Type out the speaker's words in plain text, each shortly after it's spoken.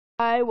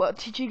I will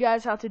teach you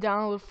guys how to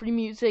download free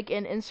music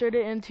and insert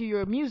it into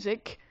your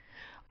music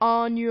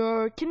on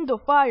your Kindle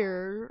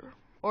Fire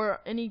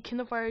or any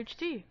Kindle Fire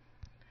HD.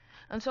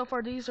 And so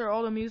far, these are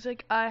all the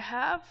music I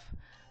have.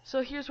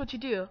 So here's what you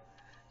do.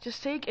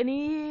 Just take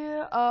any,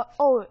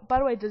 oh, by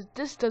the way,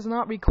 this does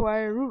not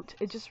require root.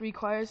 It just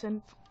requires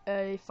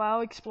a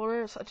file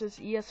explorer such as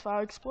ES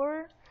File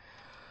Explorer.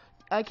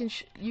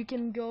 You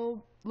can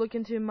go look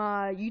into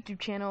my YouTube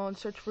channel and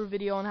search for a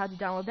video on how to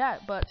download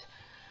that. But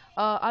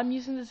I'm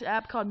using this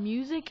app called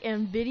Music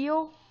and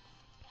Video.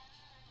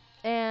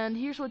 And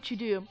here's what you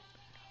do.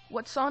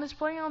 What song is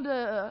playing on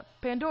the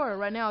Pandora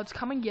right now? It's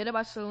Come and Get It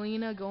by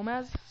Selena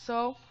Gomez.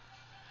 So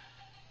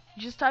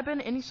just type in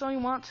any song you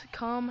want.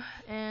 Come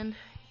and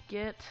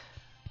get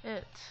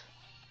it.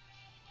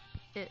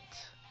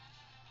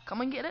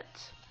 Come and get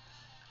it.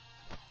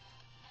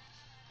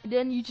 And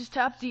then you just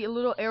tap the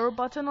little arrow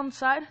button on the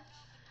side,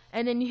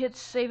 and then you hit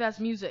Save as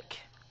Music.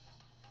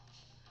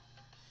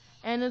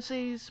 And it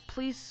says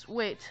please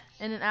wait,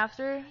 and then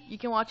after you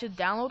can watch it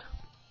download.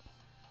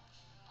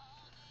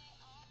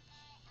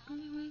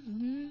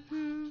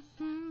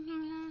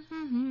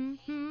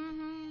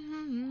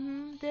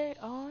 Day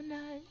all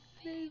night,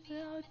 live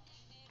out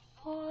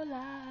for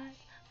life,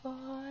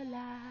 for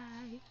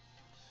life.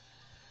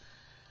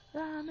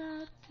 I'm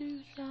not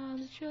too strong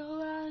to show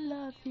I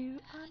love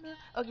you.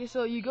 Okay,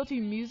 so you go to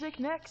music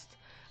next.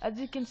 As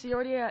you can see,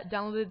 already I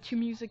downloaded two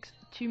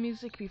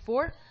music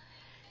before.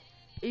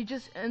 You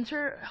just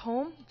enter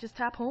home, just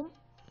tap home,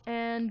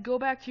 and go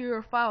back to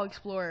your file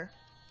explorer.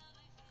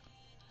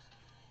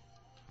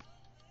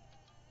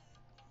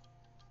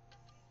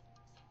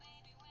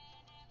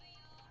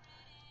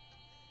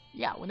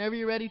 Yeah, whenever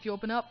you're ready to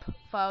open up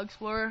File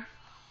Explorer.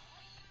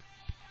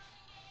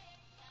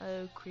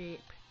 Oh,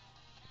 creep.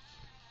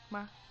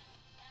 Come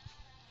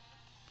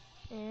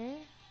on.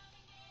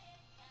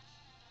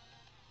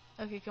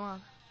 Okay, come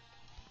on.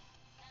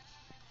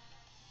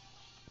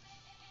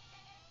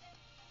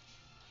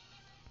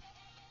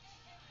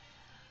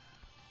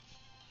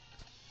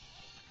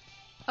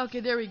 Okay,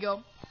 there we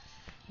go.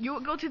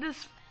 You go to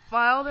this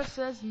file that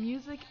says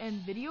Music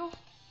and Video.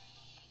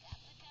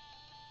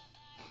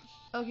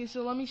 Okay,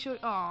 so let me show you.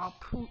 Aw,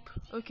 poop.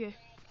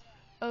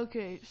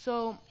 Okay,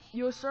 so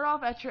you'll start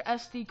off at your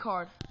SD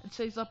card. It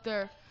says up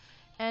there.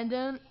 And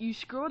then you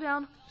scroll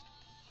down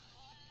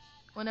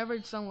whenever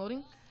it's done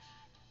loading.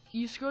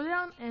 You scroll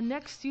down, and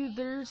next to you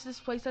there's this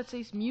place that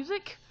says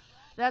Music.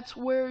 That's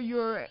where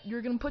you're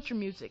gonna put your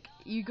music.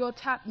 You go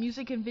tap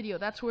Music and Video.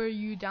 That's where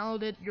you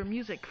downloaded your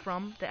music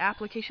from, the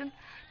application.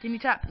 Then you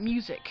tap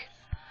Music.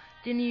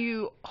 Then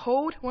you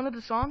hold one of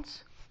the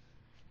songs,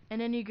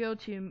 and then you go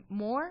to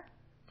More.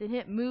 Then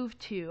hit Move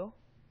To,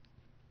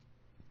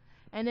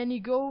 and then you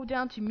go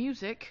down to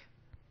Music.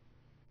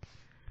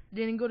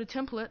 Then you go to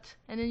Template,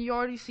 and then you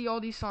already see all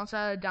these songs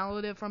that I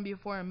downloaded from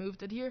before and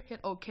moved it here.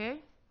 Hit OK.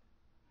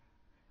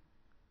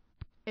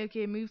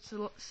 Okay, moved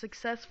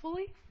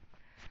successfully.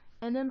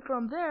 And then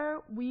from there,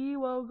 we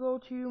will go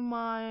to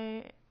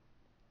my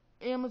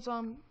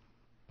Amazon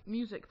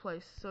Music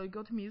place. So you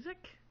go to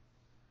Music.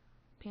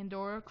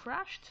 Pandora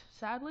crashed,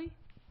 sadly.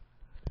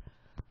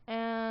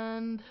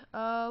 And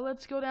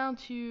let's go down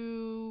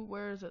to,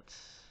 where is it?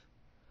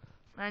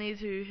 I need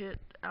to hit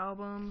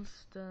albums,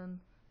 then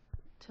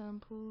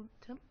temp.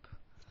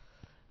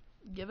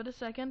 Give it a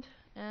second,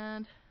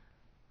 and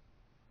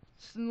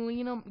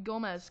Selena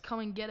Gomez,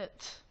 Come and Get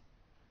It.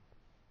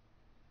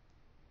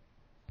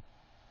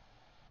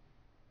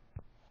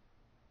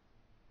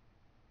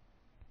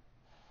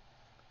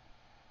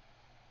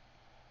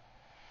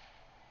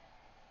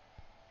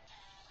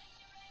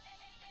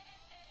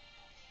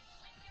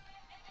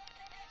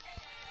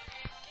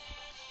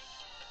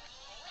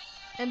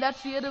 And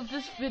that's the end of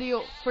this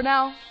video for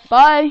now.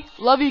 Bye.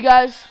 Love you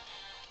guys.